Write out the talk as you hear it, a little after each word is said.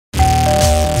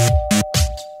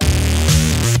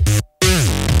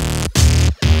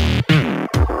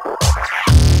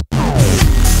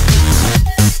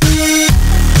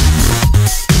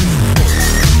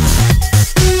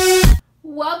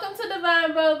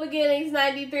Beginnings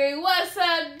 93. What's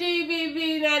up,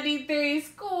 DBB 93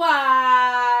 squad?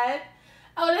 I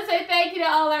want to say thank you to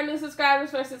all our new subscribers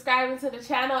for subscribing to the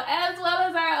channel, as well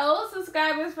as our old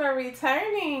subscribers for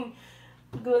returning.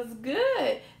 Was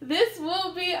good. This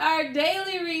will be our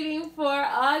daily reading for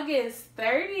August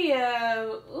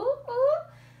 30th. Ooh.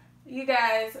 You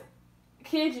guys,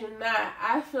 kid you not,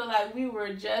 I feel like we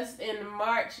were just in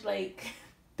March like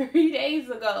 3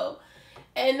 days ago.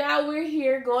 And now we're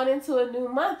here going into a new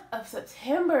month of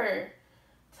September.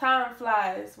 Time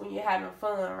flies when you're having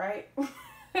fun, right?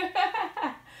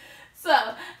 So,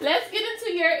 let's get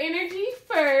into your energy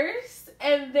first.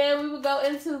 And then we will go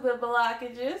into the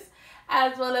blockages,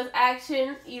 as well as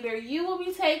action either you will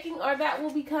be taking or that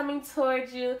will be coming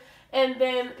towards you. And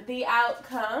then the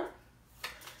outcome.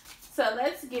 So,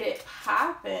 let's get it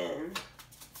popping.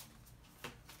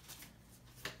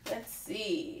 Let's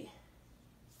see.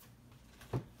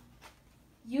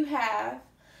 You have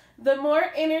the more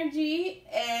energy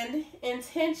and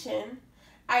intention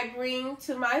I bring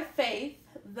to my faith,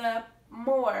 the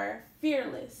more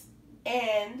fearless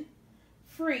and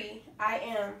free I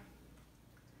am.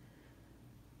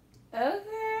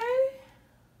 Okay.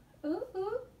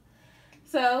 Ooh.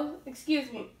 So,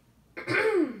 excuse me.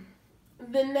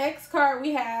 The next card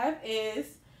we have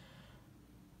is,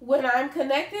 when I'm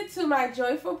connected to my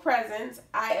joyful presence,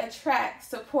 I attract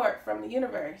support from the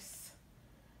universe.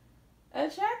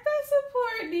 Attract that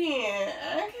support then.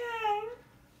 Okay.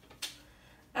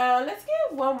 Let's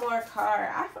get one more card.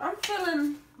 I'm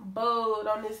feeling bold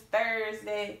on this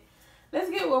Thursday. Let's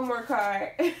get one more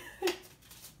card.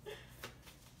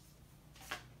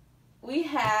 We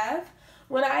have,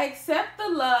 when I accept the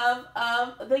love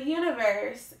of the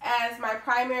universe as my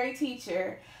primary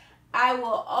teacher, I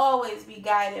will always be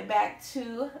guided back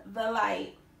to the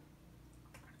light.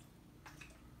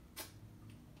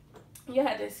 You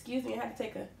had to excuse me. I had to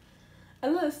take a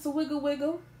little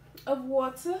swiggle of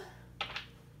water.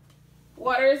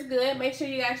 Water is good. Make sure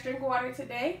you guys drink water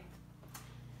today.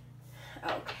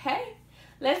 Okay.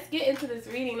 Let's get into this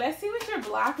reading. Let's see what your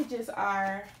blockages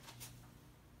are.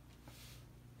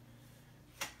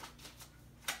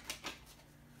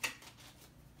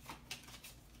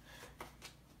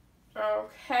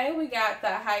 Okay, we got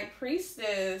the High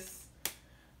Priestess.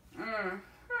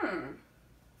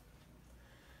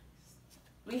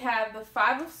 We have the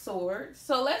Five of Swords.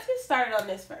 So let's get started on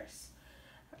this first.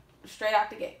 Straight out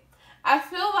the gate. I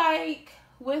feel like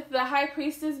with the High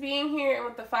Priestess being here and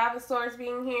with the Five of Swords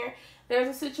being here, there's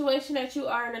a situation that you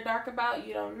are in the dark about.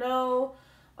 You don't know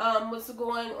what's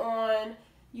going on.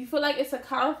 You feel like it's a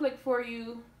conflict for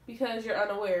you because you're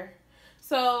unaware.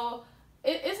 So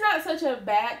it's not such a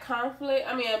bad conflict.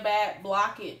 I mean, a bad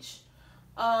blockage.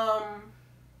 I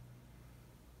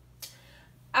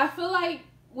feel like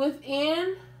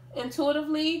within,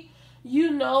 intuitively,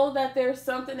 you know that there's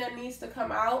something that needs to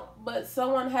come out, but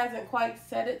someone hasn't quite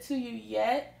said it to you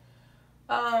yet.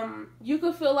 You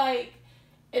could feel like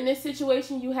in this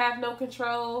situation you have no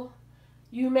control.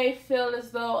 You may feel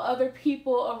as though other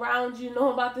people around you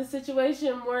know about this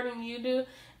situation more than you do.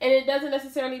 And it doesn't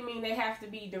necessarily mean they have to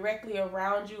be directly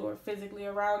around you or physically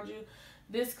around you.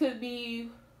 This could be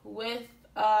with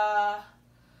a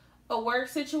work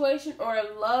situation or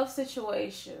a love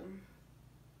situation.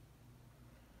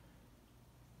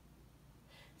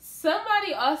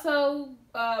 Somebody also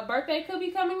birthday could be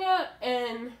coming up,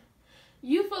 and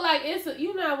you feel like it's a,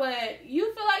 you know what?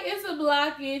 You feel like it's a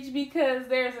blockage because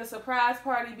there's a surprise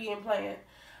party being planned.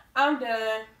 I'm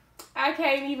done. I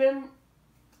can't even.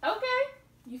 Okay,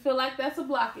 you feel like that's a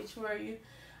blockage for you.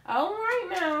 All right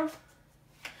now.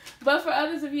 But for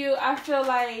others of you, I feel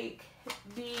like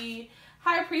the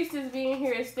High Priestess being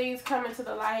here is things coming to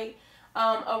the light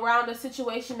around a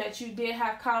situation that you did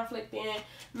have conflict in.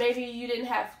 Maybe you didn't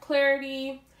have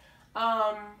clarity,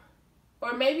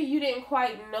 or maybe you didn't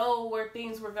quite know where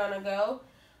things were going to go.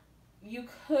 You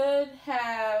could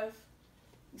have,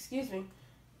 excuse me,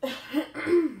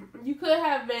 you could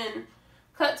have been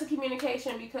cut to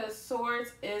communication because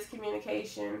swords is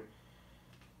communication.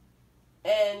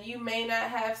 And you may not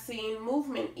have seen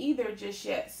movement either just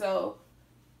yet. So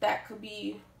that could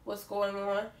be what's going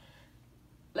on.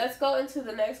 Let's go into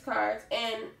the next cards.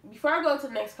 And before I go to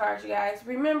the next cards, you guys,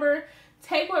 remember,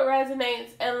 take what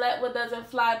resonates and let what doesn't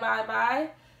fly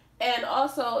by. And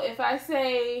also, if I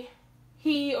say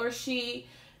he or she,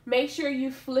 make sure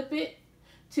you flip it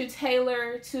to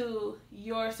tailor to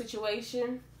your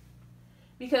situation,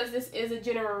 because this is a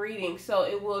general reading, so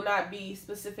it will not be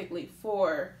specifically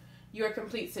for your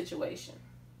complete situation.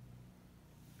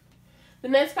 The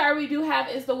next card we do have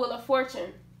is the Wheel of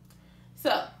Fortune.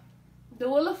 So, the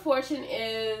Wheel of Fortune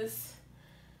is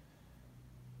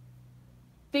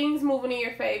things moving in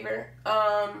your favor.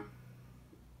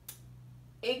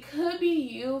 It could be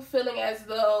you feeling as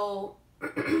though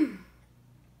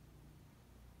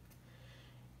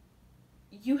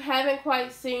you haven't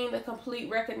quite seen the complete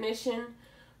recognition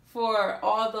for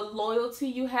all the loyalty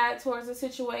you had towards the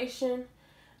situation.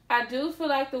 I do feel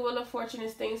like the Wheel of Fortune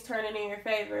is things turning in your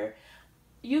favor.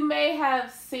 You may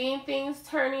have seen things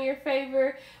turn in your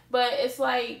favor, but it's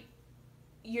like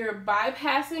you're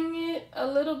bypassing it a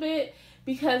little bit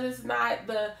because it's not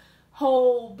the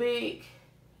whole big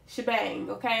shebang,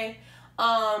 okay?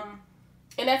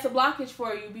 And that's a blockage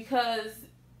for you because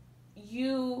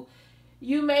you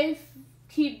may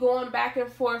keep going back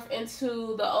and forth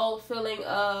into the old feeling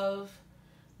of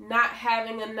not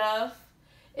having enough.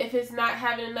 If it's not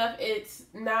having enough, it's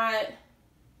not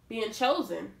being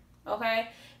chosen, okay?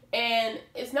 And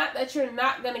it's not that you're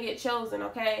not going to get chosen,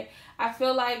 okay? I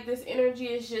feel like this energy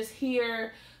is just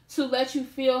here to let you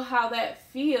feel how that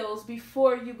feels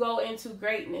before you go into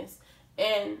greatness.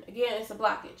 And again, it's a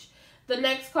blockage. The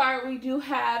next card we do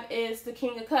have is the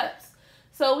King of Cups.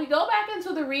 So we go back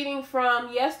into the reading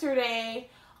from yesterday,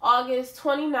 August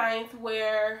 29th,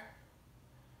 where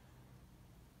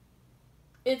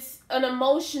it's an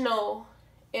emotional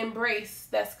embrace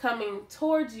that's coming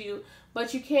towards you,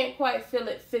 but you can't quite feel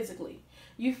it physically.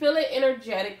 You feel it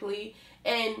energetically,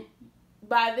 and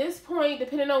by this point,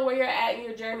 depending on where you're at in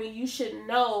your journey, you should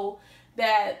know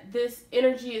that this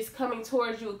energy is coming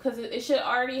towards you because it should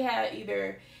already have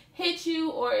either hit you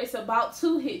or it's about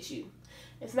to hit you.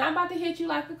 It's not about to hit you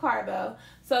like a car though,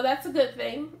 so that's a good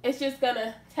thing. It's just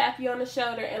gonna tap you on the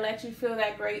shoulder and let you feel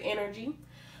that great energy.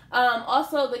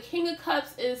 Also, the King of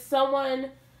Cups is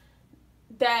someone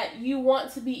that you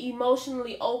want to be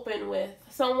emotionally open with,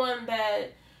 someone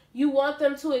that you want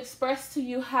them to express to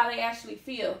you how they actually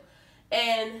feel.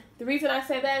 And the reason I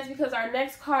say that is because our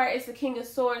next card is the King of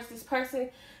Swords. This person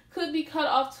could be cut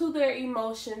off to their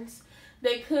emotions.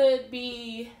 They could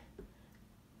be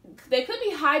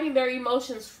hiding their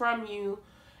emotions from you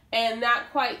and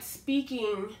not quite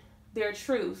speaking their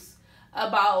truths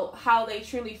about how they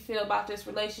truly feel about this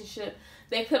relationship.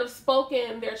 They could have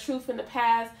spoken their truth in the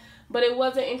past, but it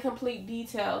wasn't in complete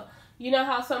detail. You know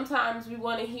how sometimes we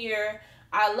want to hear,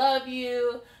 I love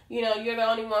you, you know, you're the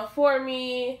only one for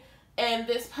me. And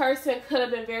this person could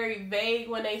have been very vague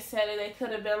when they said it. They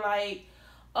could have been like,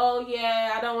 oh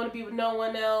yeah, I don't want to be with no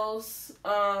one else.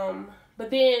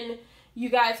 But then you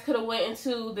guys could have went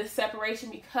into this separation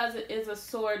because it is a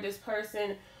sword. This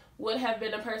person would have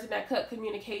been a person that cut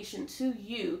communication to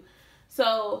you.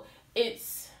 So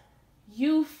it's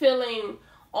you feeling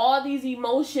all these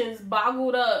emotions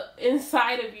boggled up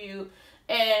inside of you,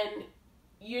 and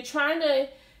you're trying to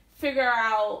figure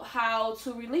out how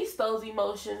to release those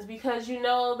emotions because you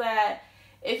know that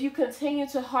if you continue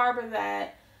to harbor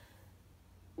that,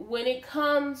 when it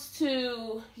comes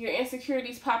to your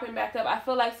insecurities popping back up, I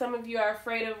feel like some of you are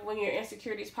afraid of when your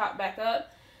insecurities pop back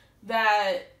up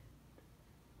that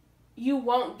you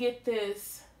won't get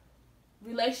this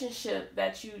relationship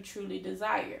that you truly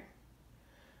desire.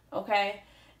 Okay?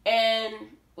 And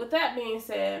with that being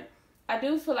said, I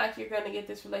do feel like you're going to get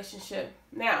this relationship.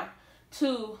 Now,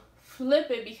 to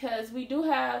flip it, because we do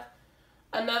have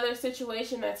another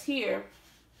situation that's here.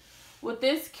 With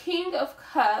this King of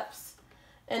Cups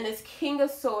and this King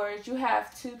of Swords, you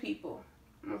have two people,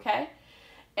 okay?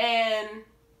 And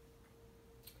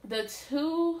the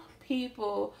two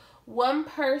people, one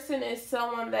person is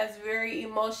someone that's very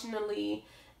emotionally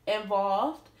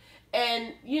involved.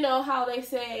 And you know how they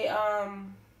say,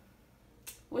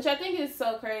 which I think is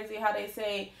so crazy, how they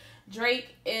say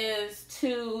Drake is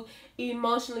too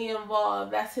emotionally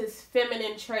involved. That's his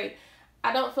feminine trait.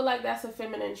 I don't feel like that's a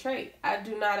feminine trait. I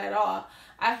do not at all.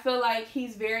 I feel like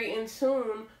he's very in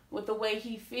tune with the way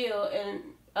he feels, and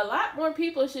a lot more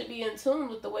people should be in tune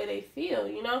with the way they feel,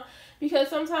 you know? Because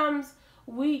sometimes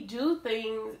we do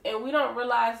things and we don't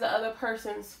realize the other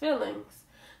person's feelings.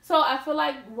 So I feel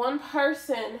like one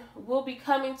person will be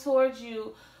coming towards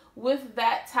you with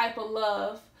that type of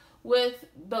love, with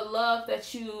the love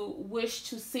that you wish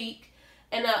to seek,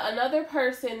 and another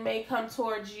person may come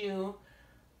towards you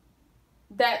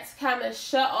that's kind of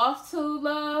shut off to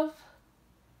love,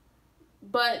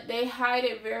 but they hide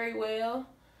it very well.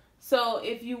 So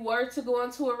if you were to go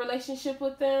into a relationship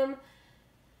with them,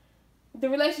 the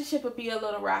relationship would be a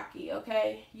little rocky,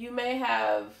 okay? You may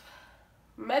have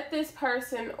met this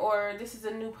person, or this is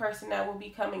a new person that will be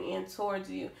coming in towards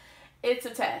you. It's a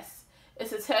test.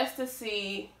 It's a test to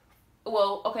see,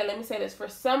 well, okay, let me say this. For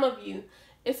some of you,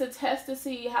 it's a test to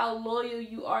see how loyal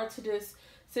you are to this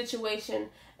situation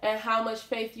and how much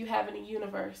faith you have in the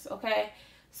universe, okay?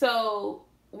 So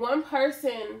one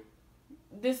person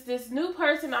this new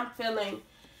person I'm feeling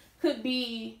could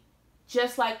be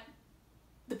just like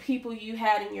the people you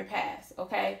had in your past,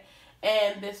 okay?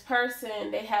 And this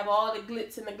person, they have all the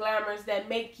glitz and the glamours that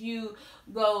make you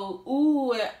go,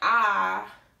 ooh and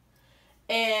ah.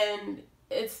 And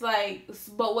it's like,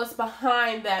 but what's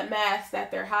behind that mask that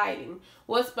they're hiding?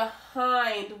 What's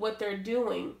behind what they're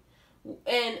doing?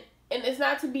 And it's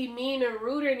not to be mean or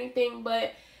rude or anything,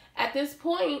 but at this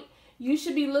point, you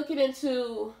should be looking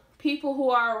into people who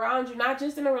are around you, not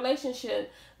just in a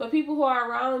relationship, but people who are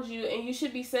around you, and you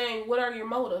should be saying, what are your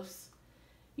motives?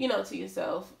 You know, to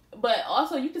yourself. But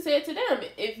also, you can say it to them.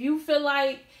 If you feel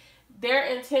like their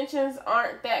intentions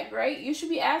aren't that great, you should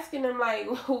be asking them, like,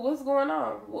 what's going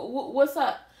on? What's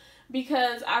up?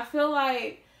 Because I feel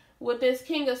like with this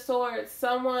King of Swords,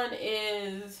 someone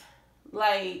is,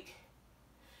 like,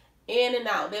 in and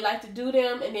out. They like to do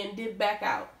them and then dip back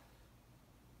out.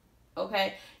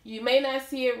 Okay? You may not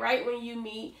see it right when you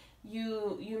meet.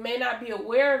 You may not be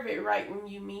aware of it right when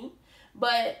you meet.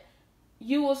 But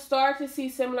you will start to see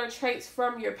similar traits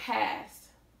from your past.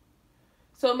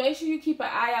 So make sure you keep an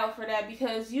eye out for that,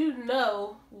 because you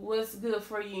know what's good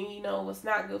for you and you know what's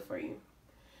not good for you.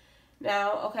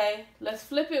 Now, okay, let's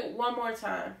flip it one more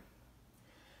time.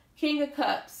 King of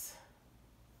Cups.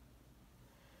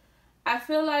 I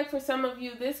feel like for some of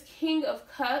you, this King of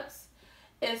Cups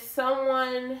is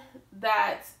someone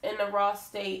that's in a raw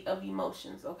state of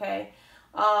emotions, okay?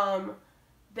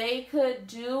 They could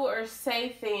do or say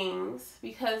things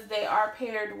because they are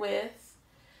paired with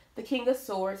the King of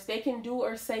Swords. They can do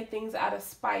or say things out of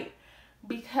spite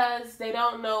because they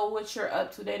don't know what you're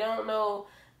up to. They don't know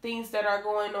things that are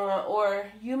going on. Or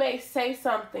you may say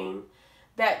something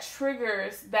that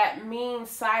triggers that mean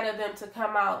side of them to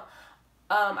come out.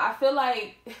 I feel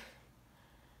like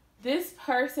this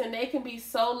person, they can be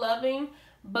so loving,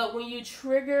 but when you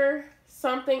trigger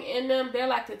something in them, they're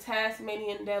like the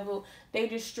Tasmanian devil. They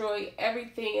destroy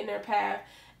everything in their path.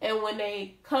 And when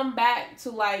they come back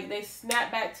to, like, they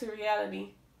snap back to reality,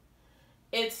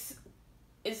 it's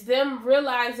them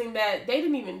realizing that they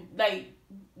didn't even, like,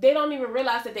 they don't even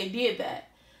realize that they did that.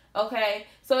 Okay?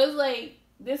 So it's like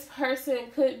this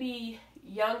person could be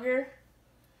younger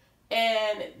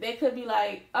and they could be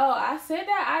like, oh, I said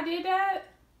that, I did that.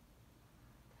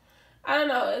 I don't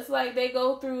know. It's like they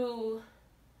go through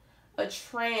a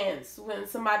trance when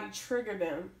somebody triggered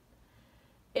them.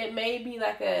 It may be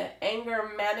like a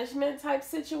anger management type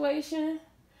situation,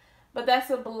 but that's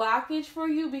a blockage for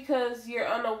you because you're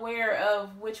unaware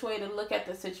of which way to look at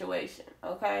the situation,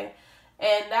 okay?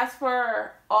 And that's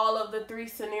for all of the three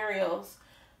scenarios.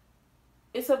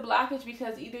 It's a blockage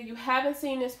because either you haven't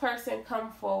seen this person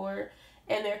come forward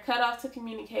and they're cut off to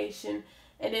communication,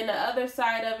 and then the other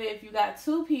side of it, if you got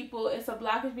two people, it's a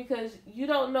blockage because you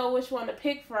don't know which one to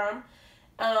pick from.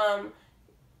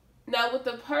 Now, with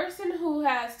the person who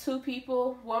has two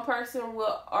people, one person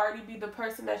will already be the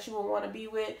person that you will want to be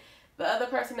with. The other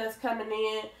person that's coming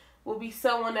in will be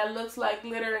someone that looks like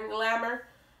glitter and glamour.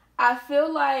 I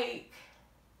feel like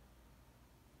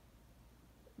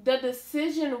the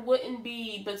decision wouldn't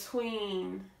be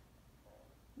between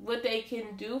what they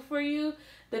can do for you.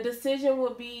 The decision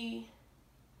would be,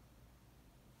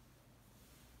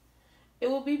 it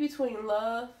will be between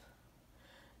love.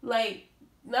 Like,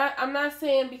 I'm not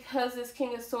saying because this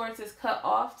King of Swords is cut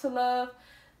off to love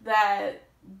that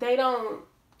they don't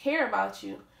care about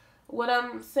you. What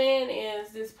I'm saying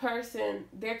is this person,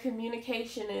 their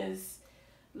communication is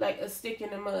like a stick in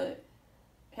the mud.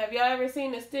 Have y'all ever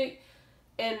seen a stick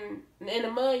in the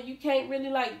mud? You can't really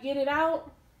like get it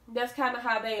out. That's kind of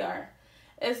how they are.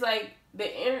 It's like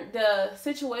the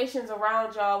situations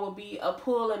around y'all will be a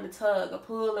pull and a tug, a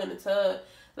pull and a tug.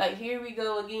 Like, here we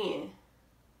go again.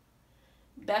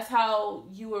 That's how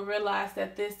you will realize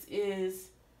that this is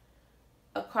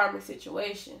a karmic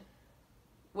situation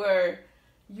where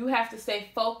you have to stay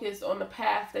focused on the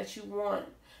path that you want,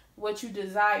 what you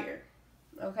desire.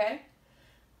 Okay?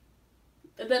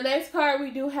 The next card we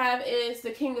do have is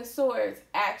the King of Swords.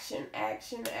 Action,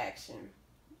 action, action.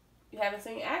 You haven't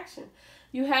seen action.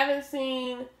 You haven't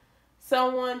seen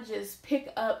someone just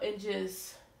pick up and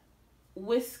just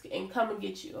whisk and come and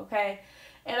get you, okay?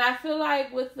 And I feel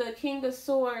like with the King of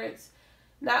Swords,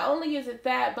 not only is it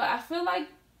that, but I feel like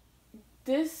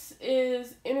this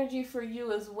is energy for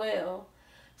you as well.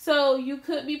 So you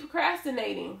could be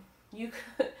procrastinating. You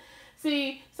could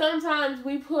see, sometimes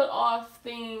we put off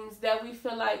things that we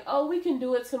feel like, oh, we can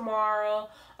do it tomorrow,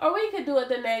 or we could do it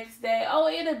the next day. Oh,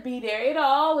 it'll be there. It'll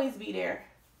always be there.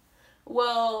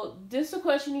 Well, this is a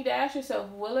question you need to ask yourself.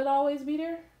 Will it always be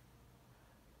there?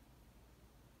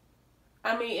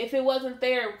 I mean, if it wasn't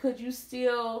there, could you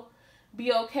still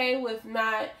be okay with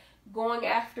not going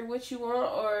after what you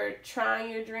want or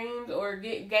trying your dreams or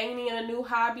gaining a new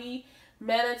hobby,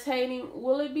 meditating?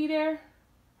 Will it be there?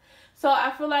 So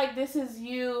I feel like this is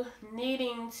you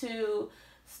needing to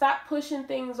stop pushing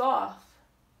things off.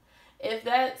 If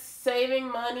that's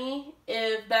saving money,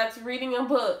 if that's reading a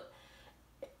book,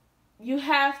 you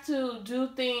have to do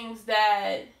things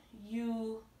that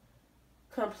you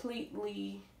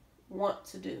completely want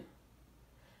to do.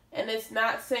 And it's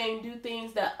not saying do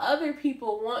things that other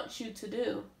people want you to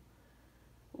do.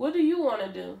 What do you want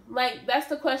to do? Like, that's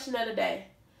the question of the day.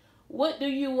 What do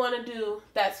you want to do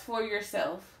that's for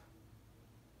yourself?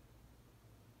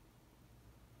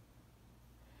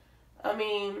 I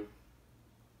mean,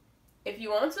 if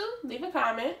you want to, leave a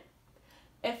comment.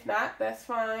 If not, that's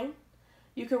fine.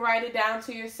 You can write it down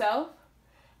to yourself.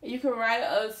 You can write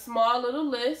a small little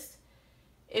list.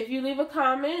 If you leave a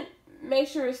comment, make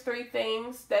sure it's 3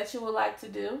 things that you would like to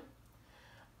do.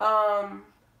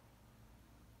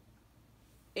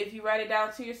 If you write it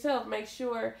down to yourself, make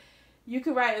sure you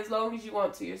can write as long as you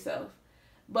want to yourself.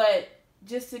 But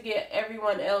just to get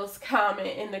everyone else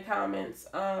comment in the comments,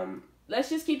 let's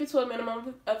just keep it to a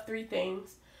minimum of 3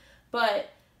 things. But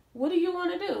what do you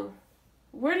want to do?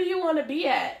 Where do you want to be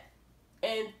at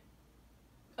in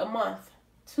a month,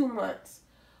 2 months?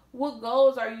 What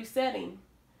goals are you setting?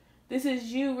 This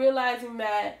is you realizing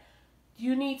that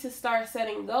you need to start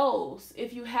setting goals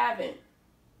if you haven't.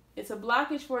 It's a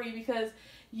blockage for you because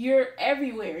you're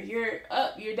everywhere. You're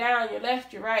up, you're down, you're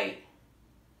left, you're right.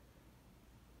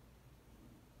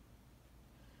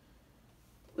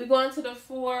 We go into the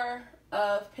 4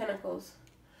 of Pentacles.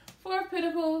 4 of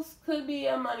Pentacles could be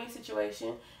a money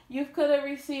situation. You could have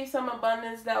received some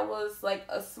abundance that was like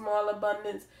a small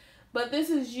abundance. But this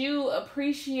is you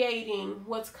appreciating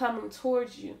what's coming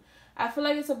towards you. I feel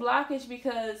like it's a blockage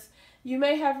because you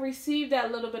may have received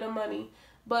that little bit of money.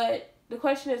 But the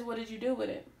question is, what did you do with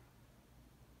it?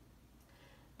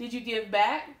 Did you give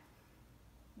back?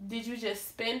 Did you just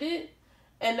spend it?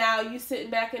 And now you sitting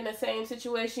back in the same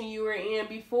situation you were in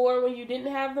before when you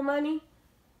didn't have the money?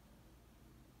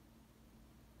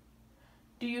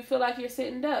 Do you feel like you're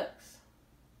sitting ducks?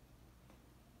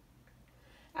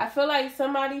 I feel like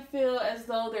somebody feel as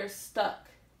though they're stuck.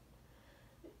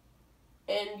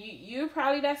 And you're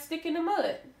probably that stick in the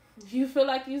mud. You feel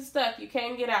like you're stuck. You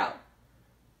can't get out.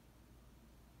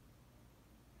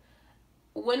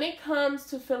 When it comes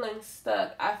to feeling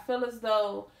stuck, I feel as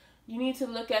though you need to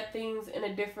look at things in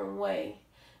a different way.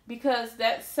 Because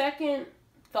that second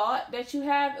thought that you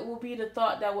have, it will be the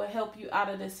thought that will help you out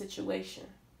of this situation.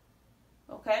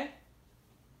 Okay?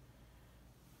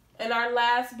 And our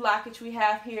last blockage we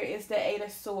have here is the 8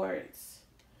 of Swords.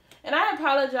 And I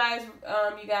apologize,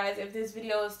 you guys, if this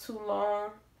video is too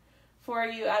long for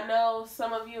you. I know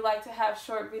some of you like to have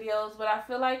short videos, but I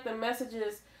feel like the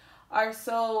messages are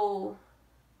so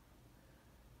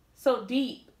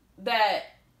deep that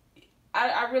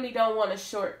I really don't want to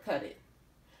shortcut it.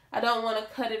 I don't want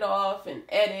to cut it off and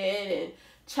edit and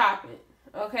chop it,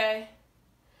 okay?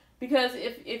 Because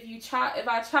if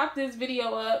I chop this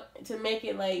video up to make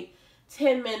it like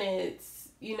 10 minutes,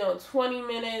 20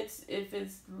 minutes, if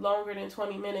it's longer than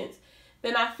 20 minutes,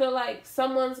 then I feel like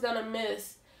someone's going to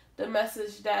miss the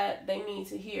message that they need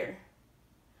to hear.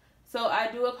 So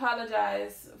I do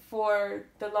apologize for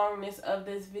the longness of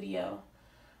this video.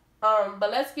 But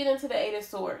let's get into the 8 of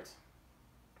Swords.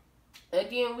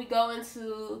 Again, we go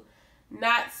into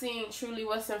not seeing truly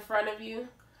what's in front of you.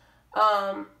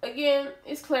 Again,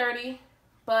 it's clarity,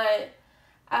 but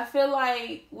I feel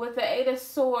like with the 8 of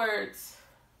Swords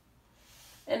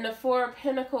and the 4 of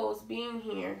Pentacles being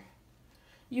here,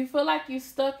 you feel like you're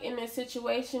stuck in this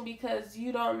situation because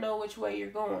you don't know which way you're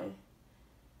going.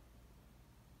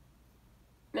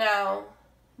 Now,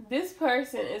 this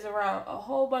person is around a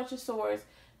whole bunch of swords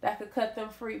that could cut them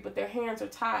free, but their hands are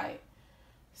tied.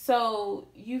 So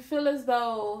you feel as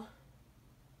though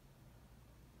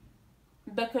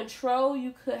the control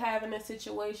you could have in a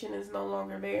situation is no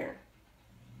longer there.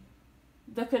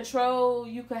 The control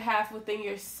you could have within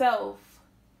yourself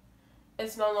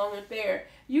is no longer there.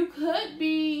 You could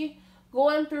be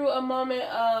going through a moment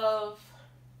of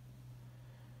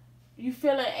you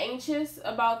feeling anxious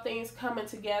about things coming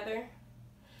together.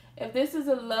 If this is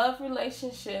a love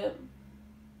relationship,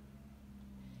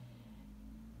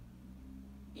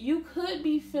 you could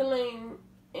be feeling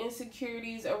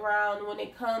insecurities around when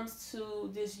it comes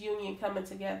to this union coming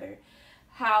together.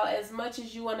 How as much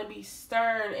as you want to be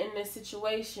stern in this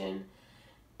situation,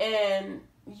 and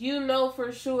you know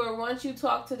for sure once you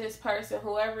talk to this person,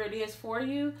 whoever it is for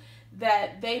you,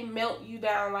 that they melt you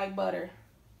down like butter.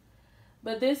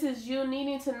 But this is you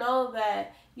needing to know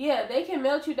that, yeah, they can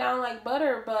melt you down like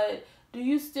butter, but do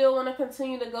you still want to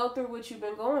continue to go through what you've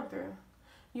been going through?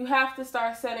 You have to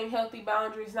start setting healthy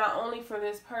boundaries, not only for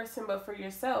this person, but for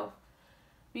yourself.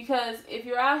 Because if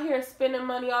you're out here spending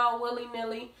money all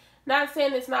willy-nilly, not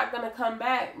saying it's not going to come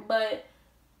back, but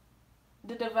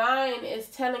the divine is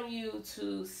telling you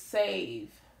to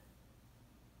save.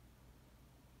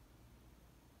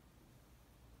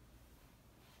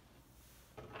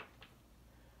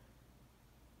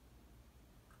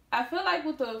 I feel like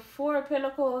with the Four of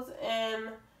Pentacles and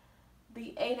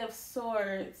the Eight of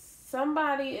Swords,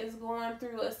 somebody is going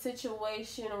through a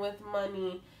situation with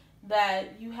money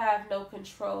that you have no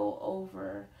control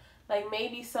over. Like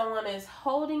maybe someone is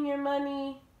holding your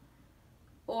money,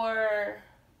 or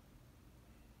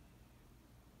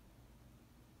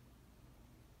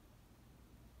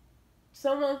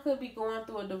someone could be going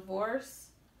through a divorce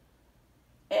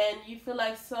and you feel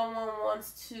like someone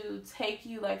wants to take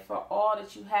you like for all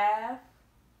that you have.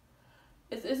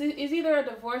 It's either a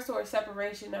divorce or a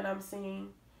separation that I'm seeing.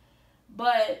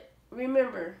 But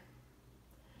remember,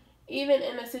 even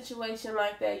in a situation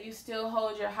like that, you still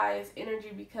hold your highest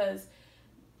energy, because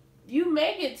you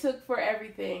may get took for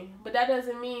everything, but that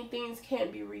doesn't mean things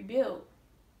can't be rebuilt.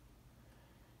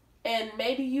 And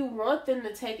maybe you want them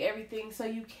to take everything so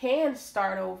you can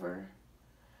start over.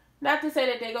 Not to say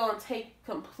that they're going to take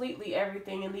completely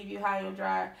everything and leave you high and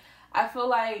dry. I feel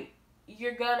like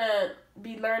you're going to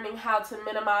be learning how to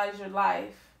minimize your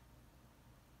life.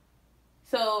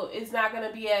 So it's not going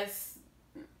to be as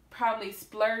probably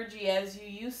splurgy as you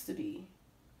used to be.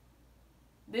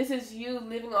 This is you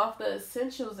living off the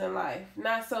essentials in life,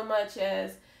 not so much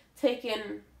as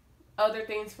taking other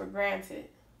things for granted.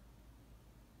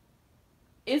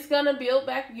 It's going to build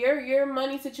back. Your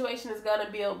money situation is going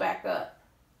to build back up.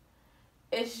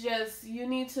 It's just you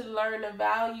need to learn the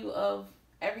value of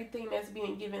everything that's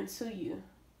being given to you.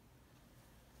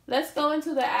 Let's go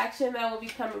into the action that will be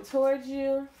coming towards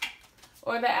you,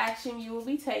 or the action you will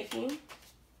be taking.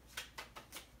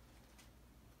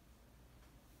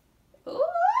 Ooh,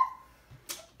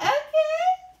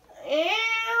 okay.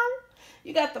 And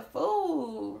you got the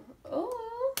Fool. Ooh.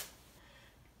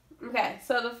 Okay,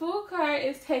 so the Fool card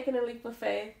is taking a leap of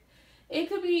faith. It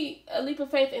could be a leap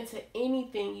of faith into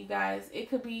anything, you guys. It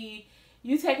could be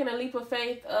you taking a leap of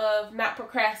faith of not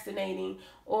procrastinating,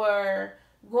 or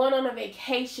going on a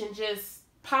vacation, just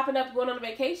popping up, going on a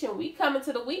vacation. We coming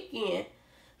to the weekend.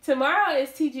 Tomorrow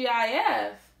is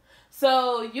TGIF.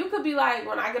 So you could be like,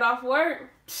 when I get off work,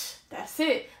 that's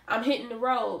it. I'm hitting the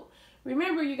road.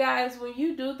 Remember, you guys, when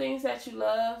you do things that you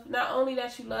love, not only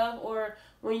that you love, or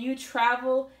when you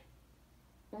travel,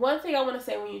 one thing I want to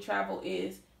say when you travel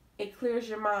is it clears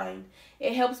your mind.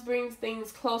 It helps bring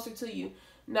things closer to you.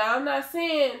 Now, I'm not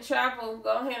saying travel,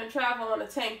 go ahead and travel on a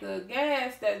tank of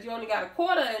gas that you only got a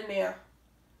quarter in there.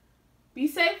 Be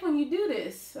safe when you do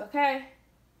this, okay?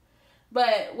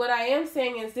 But what I am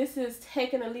saying is this is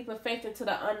taking a leap of faith into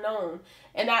the unknown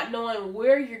and not knowing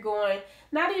where you're going,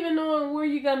 not even knowing where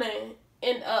you're going to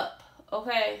end up,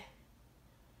 okay?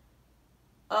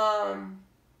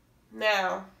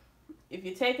 Now, if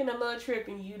you're taking a little trip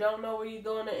and you don't know where you're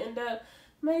going to end up,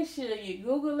 make sure you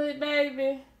Google it,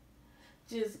 baby.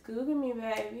 Just Google me,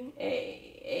 baby.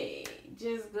 Hey, hey.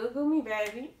 Just Google me,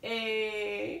 baby.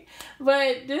 Hey.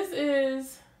 But this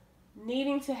is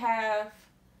needing to have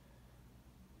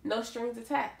no strings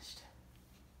attached.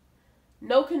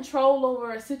 No control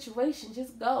over a situation.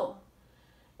 Just go.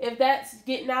 If that's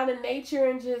getting out in nature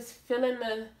and just feeling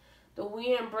the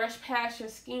wind brush past your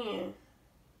skin,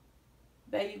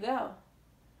 there you go.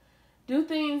 Do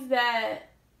things that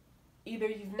either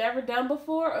you've never done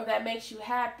before or that makes you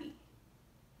happy.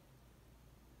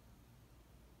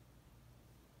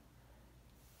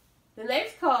 The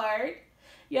next card,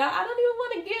 y'all, I don't even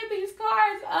want to give these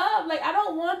cards up. Like, I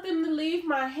don't want them to leave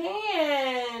my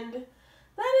hand.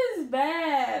 That is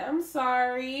bad. I'm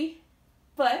sorry.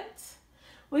 But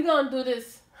we're going to do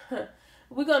this.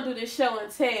 We're going to do this show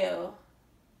and tell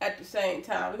at the same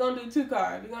time. We're going to do two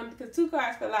cards. Because two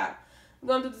cards fell out.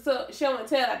 We're going to do the show and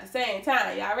tell at the same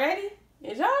time. Y'all ready?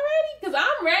 Is y'all ready? Because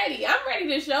I'm ready. I'm ready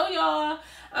to show y'all.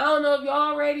 I don't know if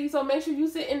y'all ready. So make sure you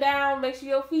sitting down. Make sure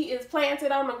your feet is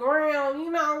planted on the ground. You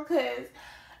know, because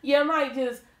you might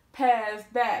just pass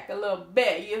back a little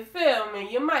bit. You feel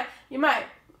me? You might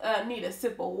need a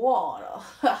sip of water.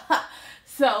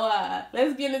 So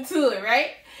let's get into it,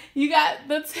 right? You got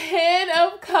the 10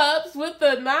 of Cups with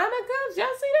the 9 of Cups. Y'all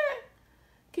see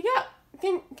that?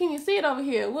 Can you see it over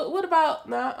here? What about?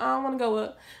 No, I don't want to go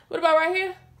up. What about right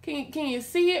here? Can you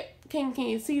see it? Can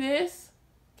you see this?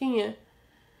 Can you?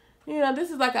 You know,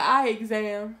 this is like an eye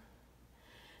exam.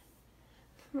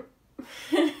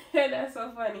 That's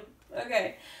so funny.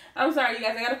 Okay. I'm sorry, you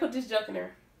guys. I gotta put this joke in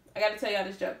there. I gotta tell y'all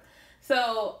this joke.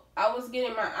 So, I was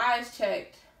getting my eyes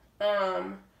checked.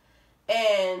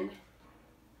 And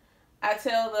I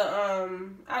tell the,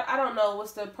 I don't know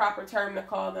what's the proper term to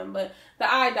call them, but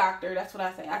the eye doctor, that's what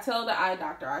I say. I tell the eye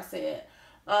doctor, I said,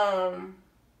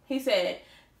 he said,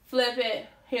 flip it.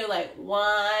 He was like,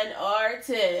 1 or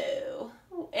 2.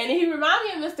 And he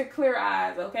reminded me of Mr. Clear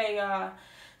Eyes, okay, y'all?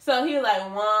 So he was like,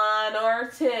 1 or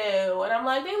 2. And I'm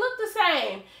like, they look the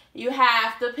same. You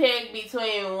have to pick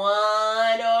between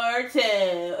 1 or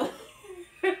 2.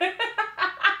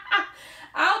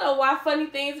 I don't know why funny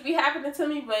things be happening to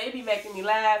me, but it be making me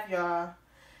laugh, y'all.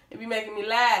 It be making me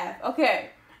laugh. Okay,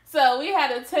 so we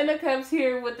had a 10 of Cups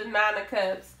here with the 9 of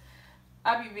Cups.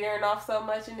 I be veering off so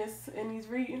much in these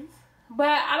readings. But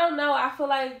I don't know. I feel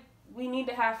like we need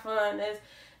to have fun.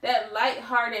 That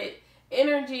lighthearted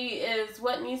energy is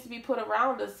what needs to be put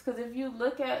around us. Because if you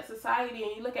look at society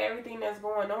and you look at everything that's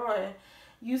going on,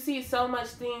 you see so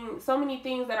many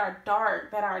things that are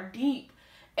dark, that are deep.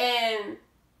 And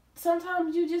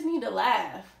sometimes you just need to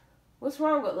laugh. What's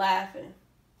wrong with laughing?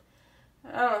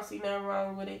 I don't see nothing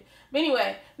wrong with it. But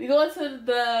anyway, we go into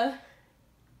the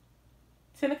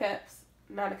 10 of Cups,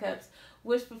 9 of Cups,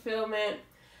 wish fulfillment,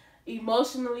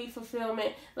 emotionally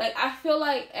fulfillment. Like, I feel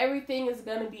like everything is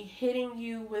going to be hitting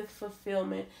you with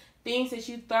fulfillment. Things that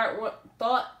you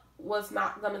thought was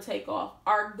not going to take off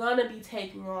are going to be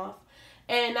taking off.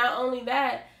 And not only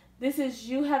that, this is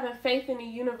you having faith in the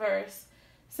universe,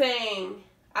 saying,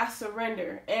 I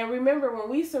surrender. And remember, when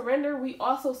we surrender, we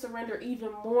also surrender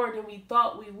even more than we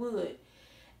thought we would.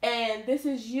 And this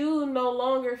is you no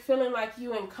longer feeling like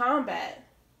you in combat.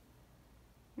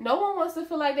 No one wants to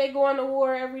feel like they going to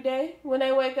war every day when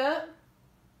they wake up.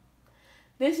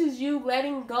 This is you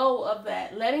letting go of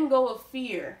that, letting go of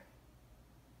fear.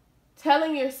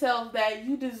 Telling yourself that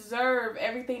you deserve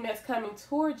everything that's coming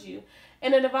towards you.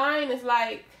 And the divine is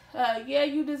like, yeah,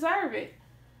 you deserve it.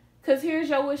 Because here's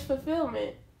your wish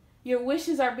fulfillment. Your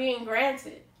wishes are being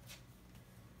granted.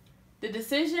 The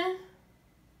decision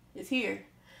is here.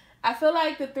 I feel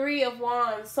like the 3 of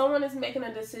Wands, someone is making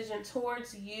a decision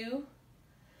towards you.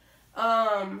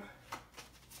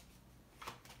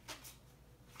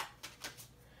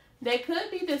 They could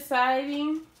be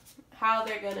deciding how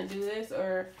they're going to do this,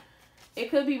 or it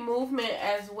could be movement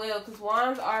as well, because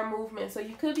Wands are movement. So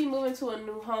you could be moving to a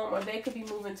new home, or they could be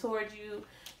moving towards you,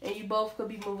 and you both could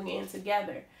be moving in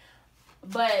together.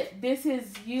 But this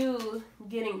is you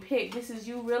getting picked. This is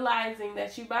you realizing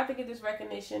that you're about to get this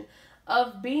recognition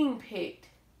of being picked.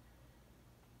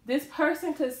 This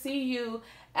person could see you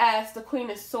as the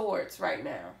Queen of Swords right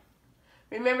now.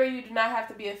 Remember, you do not have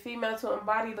to be a female to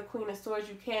embody the Queen of Swords.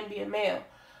 You can be a male.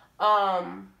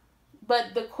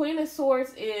 But the Queen of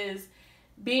Swords is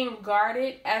being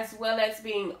guarded as well as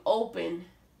being open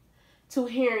to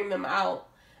hearing them out.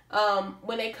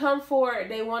 When they come forward,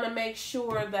 they want to make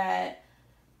sure that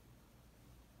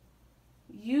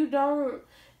you don't,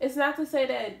 it's not to say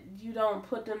that you don't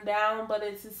put them down, but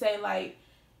it's to say, like,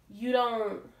 you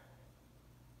don't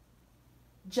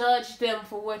judge them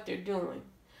for what they're doing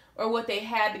or what they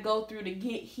had to go through to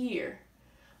get here.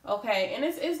 Okay, and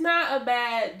it's not a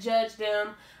bad judge them.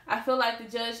 I feel like the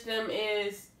judge them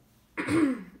is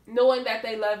knowing that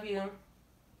they love you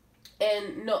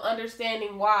and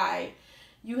understanding why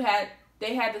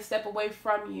they had to step away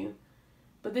from you.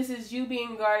 But this is you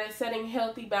being guarded, setting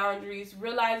healthy boundaries,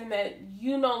 realizing that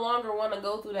you no longer want to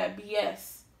go through that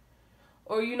BS.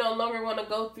 Or you no longer want to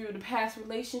go through the past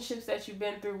relationships that you've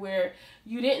been through where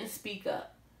you didn't speak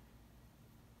up.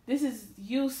 This is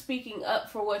you speaking up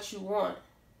for what you want.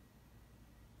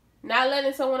 Not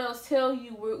letting someone else tell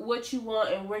you what you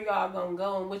want and where y'all gonna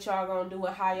go and what y'all gonna do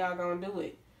and how y'all gonna do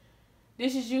it.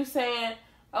 This is you saying,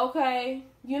 okay,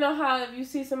 you know how if you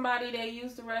see somebody, they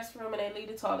use the restroom and they leave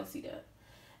the toilet seat up.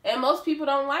 And most people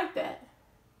don't like that.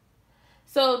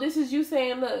 So this is you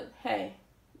saying, look, hey,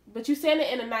 but you saying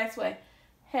it in a nice way.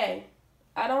 Hey,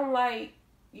 I don't like,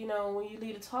 when you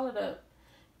leave the toilet up.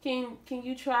 Can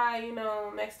you try,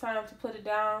 next time to put it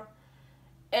down?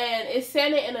 And it's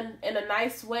saying it in a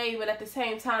nice way, but at the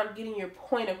same time getting your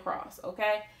point across,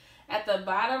 okay? At the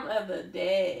bottom of the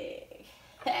day.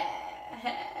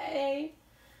 Hey.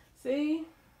 See?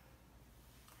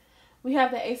 We have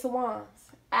the Ace of Wands.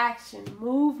 Action,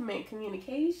 movement,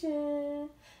 communication.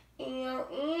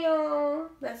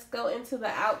 Let's go into the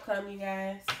outcome, you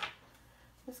guys.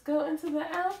 Let's go into the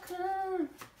outcome.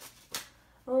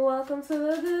 Welcome to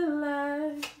the good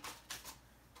life.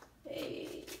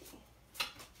 Hey.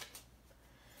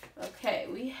 Okay,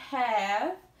 we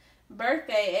have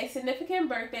birthday. A significant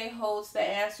birthday holds the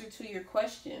answer to your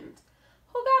questions.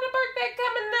 Who got a birthday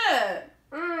coming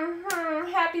up?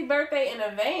 Happy birthday in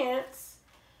advance.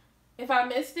 If I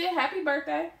missed it, happy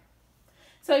birthday.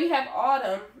 So you have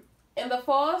autumn. In the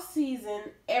fall season,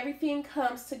 everything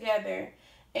comes together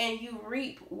and you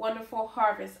reap wonderful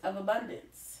harvests of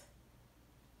abundance.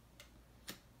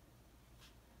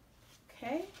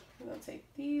 Okay, I'm going to take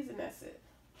these and that's it.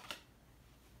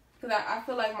 Because I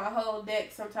feel like my whole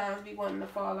deck sometimes be wanting to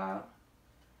fall out.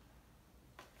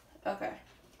 Okay.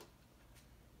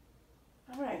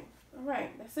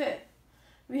 Alright, that's it.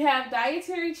 We have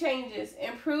dietary changes.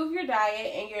 Improve your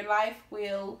diet and your life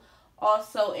will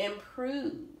also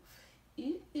improve.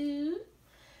 Ooh.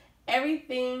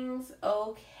 Everything's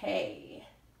okay.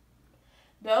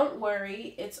 Don't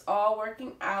worry, it's all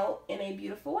working out in a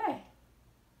beautiful way.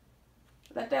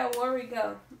 Let that worry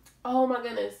go. Oh my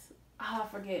goodness. I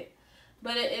forget.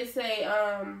 But it's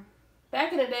a,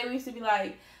 back in the day we used to be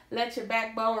like, let your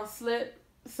backbone slip.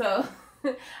 So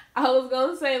I was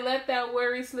going to say, let that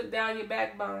worry slip down your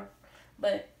backbone.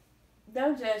 But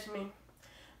don't judge me.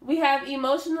 We have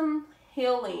emotional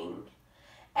healing.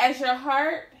 As your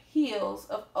heart heals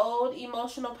of old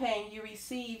emotional pain, you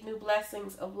receive new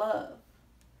blessings of love.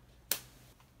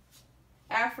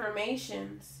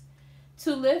 Affirmations.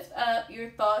 To lift up your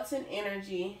thoughts and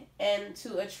energy and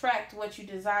to attract what you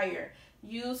desire,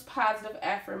 use positive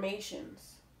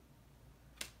affirmations.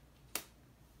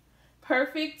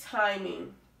 Perfect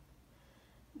timing.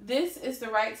 This is the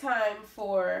right time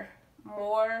for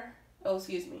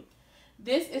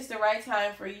This is the right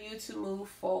time for you to move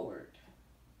forward.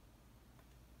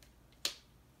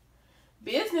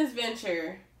 Business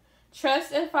venture.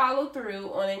 Trust and follow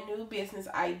through on a new business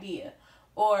idea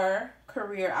or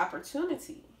career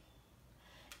opportunity.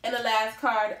 And the last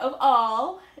card of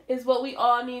all is what we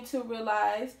all need to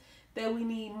realize that we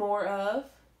need more of.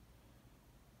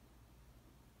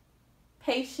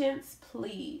 Patience,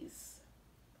 please.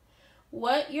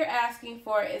 What you're asking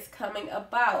for is coming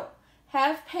about.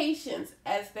 Have patience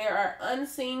as there are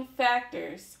unseen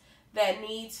factors that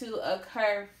need to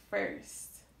occur first.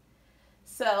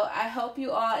 So I hope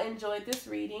you all enjoyed this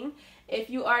reading. If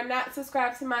you are not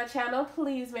subscribed to my channel,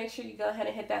 please make sure you go ahead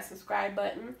and hit that subscribe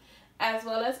button. As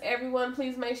well as everyone,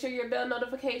 please make sure your bell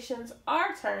notifications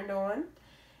are turned on.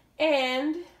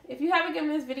 And if you haven't given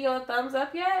this video a thumbs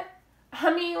up yet,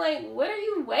 I mean, like, what are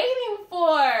you waiting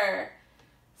for?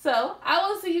 So I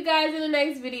will see you guys in the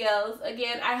next videos.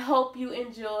 Again, I hope you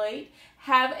enjoyed.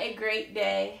 Have a great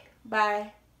day.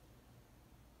 Bye.